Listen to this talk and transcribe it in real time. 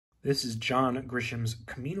This is John Grisham's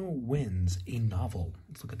Camino Winds, a novel.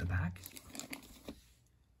 Let's look at the back.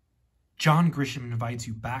 John Grisham invites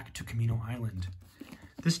you back to Camino Island.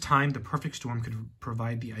 This time, the perfect storm could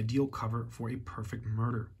provide the ideal cover for a perfect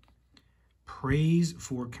murder. Praise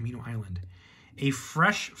for Camino Island. A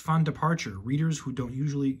fresh, fun departure. Readers who don't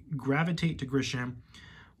usually gravitate to Grisham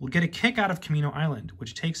will get a kick out of Camino Island,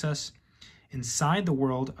 which takes us inside the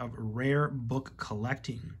world of rare book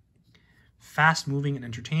collecting. Fast-moving and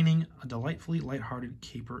entertaining, a delightfully lighthearted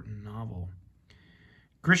caper novel.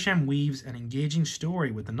 Grisham weaves an engaging story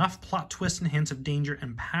with enough plot twists and hints of danger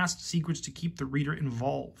and past secrets to keep the reader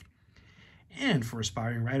involved. And for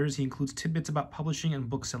aspiring writers, he includes tidbits about publishing and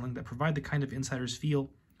bookselling that provide the kind of insider's feel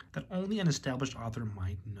that only an established author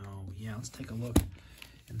might know. Yeah, let's take a look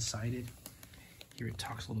inside it. Here it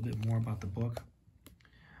talks a little bit more about the book.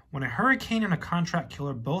 When a hurricane and a contract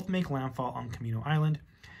killer both make landfall on Camino Island,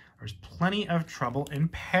 there's plenty of trouble in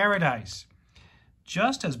paradise.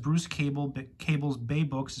 Just as Bruce Cable's Bay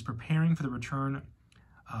Books is preparing for the return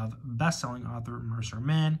of best-selling author Mercer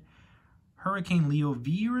Mann, Hurricane Leo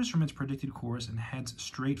veers from its predicted course and heads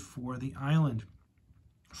straight for the island.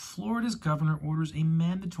 Florida's governor orders a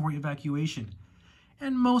mandatory evacuation,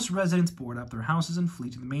 and most residents board up their houses and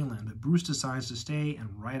flee to the mainland, but Bruce decides to stay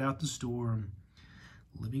and ride out the storm,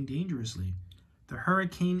 living dangerously. The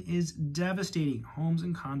hurricane is devastating. Homes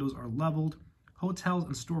and condos are leveled, hotels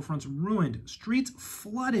and storefronts ruined, streets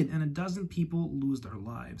flooded, and a dozen people lose their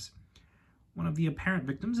lives. One of the apparent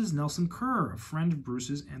victims is Nelson Kerr, a friend of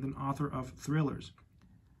Bruce's and an author of thrillers.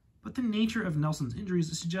 But the nature of Nelson's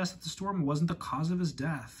injuries suggests that the storm wasn't the cause of his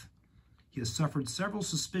death. He has suffered several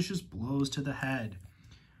suspicious blows to the head.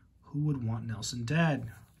 Who would want Nelson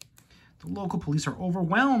dead? The local police are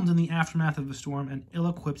overwhelmed in the aftermath of the storm and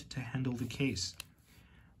ill-equipped to handle the case.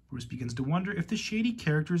 Bruce begins to wonder if the shady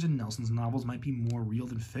characters in Nelson's novels might be more real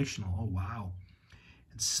than fictional. Oh, wow.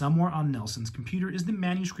 And somewhere on Nelson's computer is the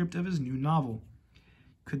manuscript of his new novel.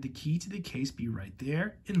 Could the key to the case be right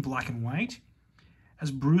there, in black and white?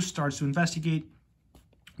 As Bruce starts to investigate,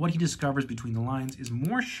 what he discovers between the lines is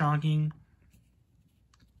more shocking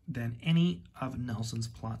than any of Nelson's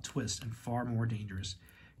plot twists and far more dangerous.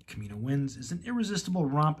 Camino Winds is an irresistible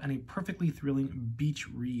romp and a perfectly thrilling beach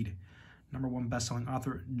read. #1 best-selling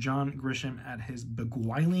author John Grisham at his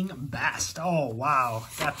beguiling best. Oh, wow.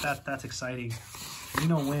 That's exciting.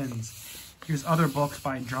 Camino Winds. Here's other books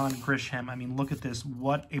by John Grisham. I mean, look at this.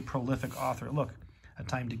 What a prolific author. Look. A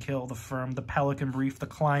Time to Kill, The Firm, The Pelican Brief, The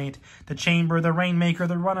Client, The Chamber, The Rainmaker,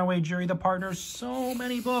 The Runaway Jury, The Partner. So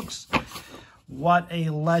many books. What a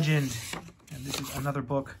legend. And this is another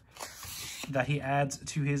book that he adds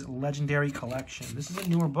to his legendary collection. This is a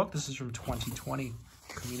newer book. This is from 2020.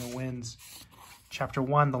 Camino Winds. Chapter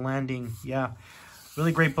 1, The Landing. Yeah,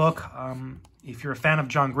 really great book. If you're a fan of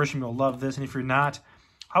John Grisham, you'll love this. And if you're not,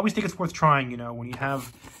 I always think it's worth trying, you know, when you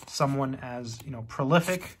have someone as, you know,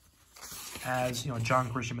 prolific as, you know, John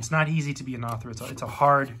Grisham. It's not easy to be an author. It's a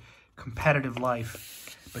hard, competitive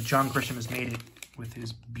life. But John Grisham has made it with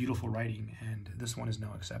his beautiful writing, and this one is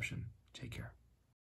no exception. Take care.